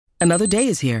Another day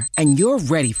is here, and you're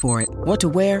ready for it. What to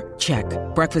wear? Check.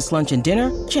 Breakfast, lunch, and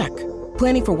dinner? Check.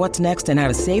 Planning for what's next and how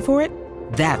to save for it?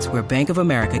 That's where Bank of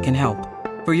America can help.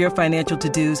 For your financial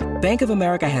to-dos, Bank of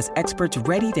America has experts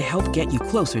ready to help get you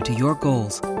closer to your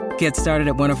goals. Get started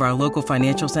at one of our local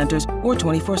financial centers or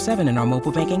 24/7 in our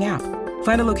mobile banking app.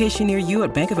 Find a location near you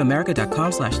at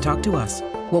bankofamerica.com/talktous.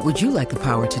 What would you like the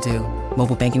power to do?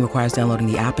 Mobile banking requires downloading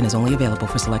the app and is only available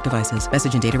for select devices.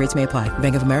 Message and data rates may apply.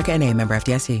 Bank of America N.A., member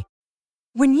FDIC.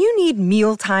 When you need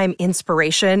mealtime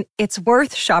inspiration, it's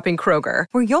worth shopping Kroger,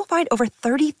 where you'll find over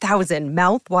 30,000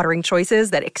 mouth-watering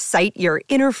choices that excite your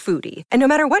inner foodie. And no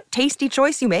matter what tasty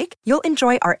choice you make, you'll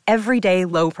enjoy our everyday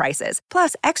low prices,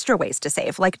 plus extra ways to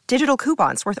save, like digital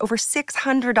coupons worth over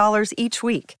 $600 each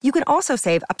week. You can also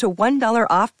save up to $1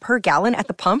 off per gallon at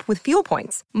the pump with fuel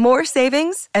points. More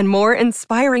savings and more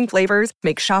inspiring flavors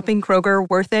make shopping Kroger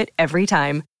worth it every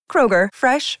time. Kroger,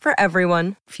 fresh for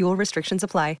everyone. Fuel restrictions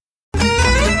apply.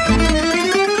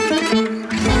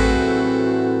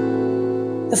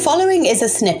 The following is a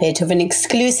snippet of an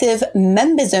exclusive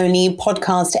members-only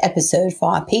podcast episode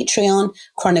for our Patreon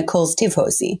Chronicles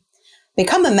Tifosi.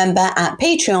 Become a member at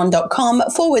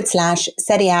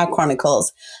patreon.com/Serie A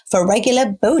Chronicles for regular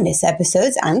bonus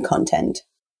episodes and content.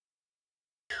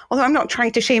 Although I'm not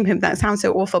trying to shame him, that sounds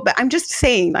so awful, but I'm just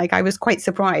saying, like, I was quite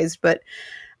surprised, but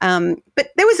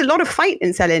there was a lot of fight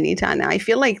in Salernitana. I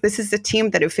feel like this is a team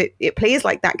that if it plays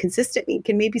like that consistently,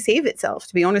 can maybe save itself,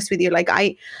 to be honest with you. Like,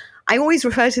 I always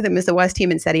refer to them as the worst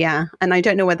team in Serie A, and I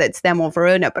don't know whether it's them or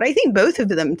Verona, but I think both of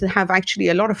them have actually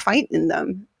a lot of fight in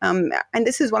them. And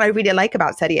this is what I really like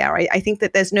about Serie A. I think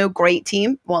that there's no great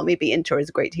team. Well, maybe Inter is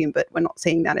a great team, but we're not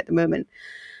saying that at the moment.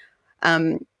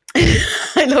 I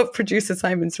love producer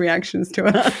Simon's reactions to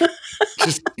her.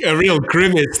 Just a real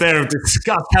grimace there of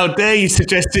disgust. How dare you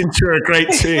suggest Inter are a great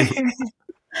team?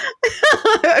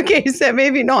 Okay, so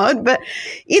maybe not, but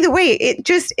either way,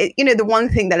 the one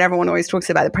thing that everyone always talks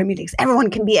about the Premier League is everyone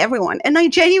can be everyone, and I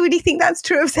genuinely think that's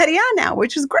true of Serie A now,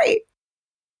 which is great.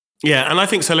 Yeah, and I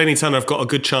think Salernitana have got a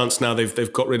good chance now.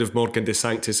 They've got rid of Morgan De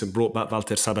Sanctis and brought back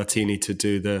Walter Sabatini to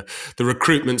do the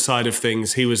recruitment side of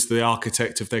things. He was the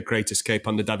architect of their great escape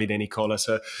under Davide Nicola.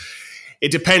 So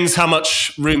it depends how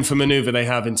much room for manoeuvre they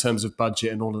have in terms of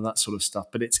budget and all of that sort of stuff.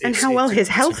 But it's his health. It's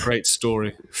a great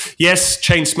story. Yes,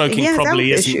 chain smoking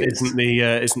probably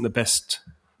isn't the best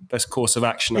course of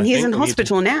action. And he's in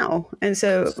hospital now, and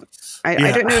so I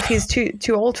don't know if he's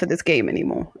too old for this game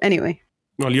anymore. Anyway.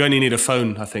 Well, you only need a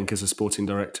phone, I think, as a sporting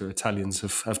director. Italians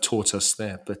have taught us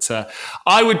there. But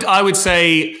I would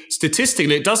say,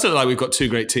 statistically, it does look like we've got two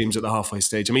great teams at the halfway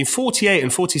stage. I mean, 48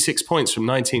 and 46 points from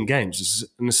 19 games is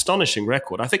an astonishing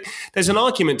record. I think there's an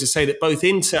argument to say that both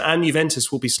Inter and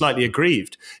Juventus will be slightly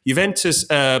aggrieved. Juventus,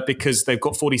 because they've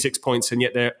got 46 points and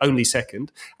yet they're only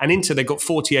second. And Inter, they've got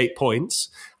 48 points.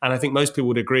 And I think most people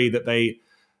would agree that they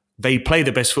play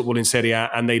the best football in Serie A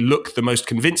and they look the most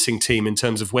convincing team in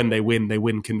terms of when they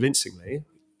win convincingly,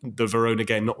 the Verona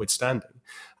game notwithstanding.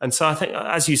 And so I think,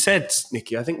 as you said,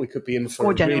 Nikki, I think we could be in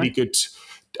for a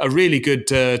really good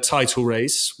title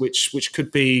race, which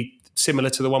could be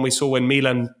similar to the one we saw when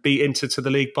Milan beat Inter to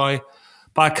the league by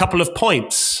a couple of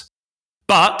points.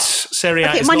 But Serie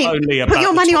A is not only about... Put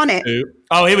your money on it.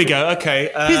 Oh, here we go. Okay.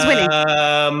 Who's winning?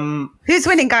 Who's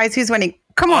winning, guys? Who's winning?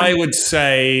 Come on. I would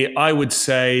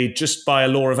say, just by a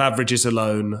law of averages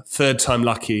alone, third time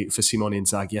lucky for Simone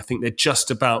Inzaghi. I think they're just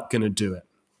about going to do it.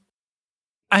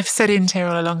 I've said Inter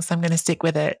all along, so I'm going to stick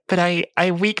with it. But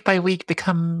I week by week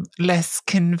become less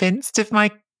convinced of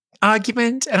my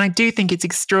argument, and I do think it's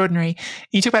extraordinary.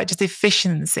 You talk about just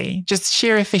efficiency, just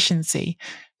sheer efficiency,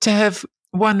 to have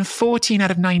won 14 out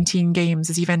of 19 games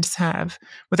as Juventus have,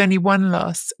 with only one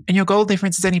loss, and your goal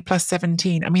difference is only plus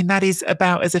 17. I mean, that is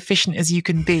about as efficient as you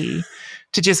can be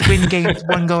to just win games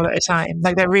one goal at a time.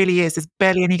 Like, that really is. There's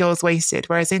barely any goals wasted.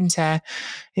 Whereas Inter,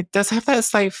 it does have that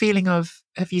slight feeling of,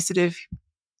 have you sort of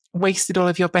wasted all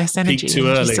of your best energy and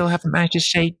you still haven't managed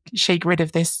to shake rid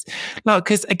of this lot?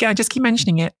 Because again, I just keep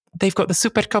mentioning it, they've got the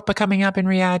Supercoppa coming up in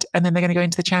Riyadh, and then they're going to go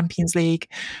into the Champions League.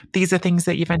 These are things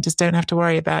that Juventus don't have to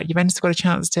worry about. Juventus have got a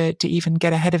chance to even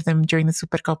get ahead of them during the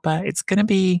Supercoppa. It's going to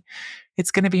be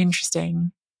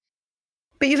interesting.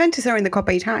 But Juventus are in the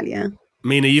Coppa Italia.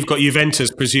 Mina, you've got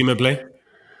Juventus presumably.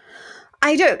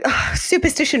 I don't.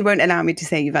 Superstition won't allow me to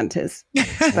say Juventus.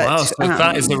 But, wow, so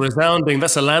that is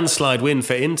that's a landslide win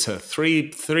for Inter.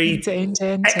 Three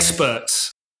Inter.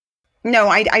 Experts. No,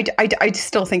 I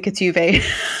still think it's Juve. Mina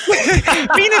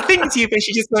thinks Juve,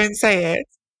 she just won't say it.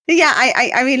 Yeah,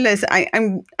 I mean, listen,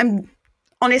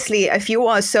 honestly, if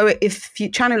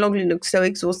Çalhanoğlu looks so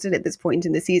exhausted at this point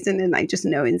in the season, and I just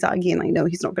know Inzaghi, and I know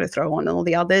he's not going to throw on all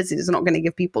the others, he's not going to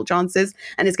give people chances,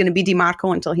 and it's going to be Di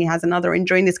Marco until he has another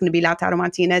injury, and it's going to be Lautaro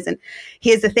Martinez. And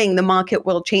here's the thing, the market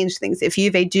will change things. If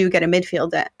Juve do get a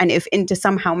midfielder, and if Inter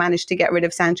somehow manage to get rid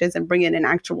of Sanchez and bring in an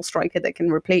actual striker that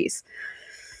can replace,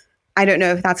 I don't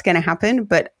know if that's going to happen,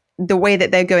 but the way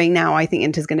that they're going now, I think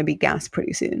Inter's going to be gassed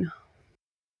pretty soon.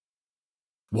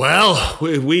 Well,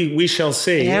 we shall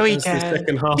see as the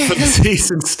second half of the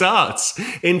season starts.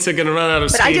 Inter going to run out of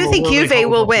steam. But I don't think Juve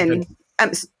will win.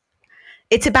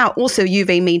 It's about also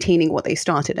Juve maintaining what they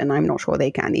started, and I'm not sure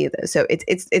they can either. So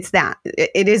it's that.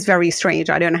 It is very strange.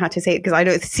 I don't know how to say it because I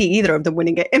don't see either of them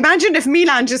winning it. Imagine if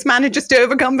Milan just manages to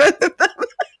overcome both of them.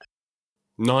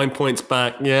 9 points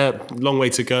back. Yeah, long way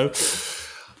to go.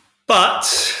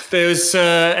 But there's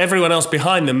everyone else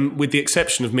behind them, with the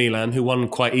exception of Milan, who won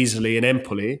quite easily, in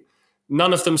Empoli.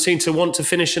 None of them seem to want to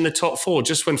finish in the top four,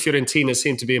 just when Fiorentina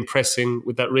seemed to be impressing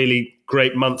with that really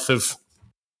great month of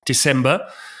December.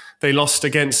 They lost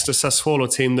against a Sassuolo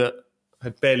team that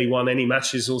had barely won any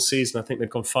matches all season. I think they've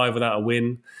gone 5 without a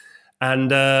win.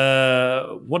 And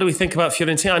what do we think about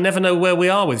Fiorentina? I never know where we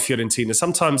are with Fiorentina.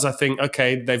 Sometimes I think,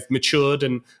 okay, they've matured,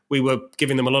 and we were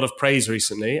giving them a lot of praise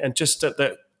recently. And just at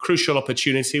that crucial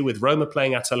opportunity with Roma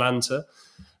playing Atalanta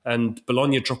and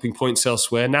Bologna dropping points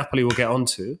elsewhere, Napoli will get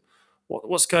onto.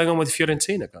 What's going on with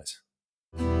Fiorentina, guys?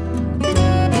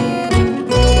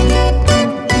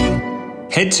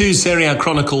 Head to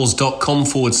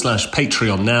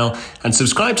SerieAchronicles.com/Patreon now and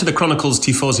subscribe to the Chronicles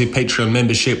Tifosi Patreon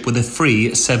membership with a free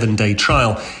 7-day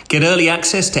trial. Get early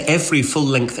access to every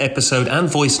full-length episode and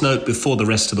voice note before the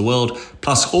rest of the world.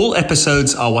 Plus, all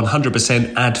episodes are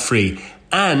 100% ad-free.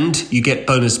 And you get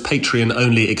bonus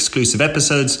Patreon-only exclusive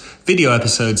episodes, video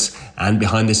episodes, and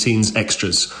behind-the-scenes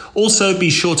extras. Also, be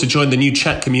sure to join the new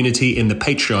chat community in the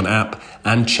Patreon app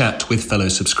and chat with fellow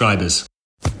subscribers.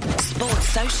 Sports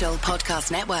Social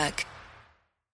Podcast Network.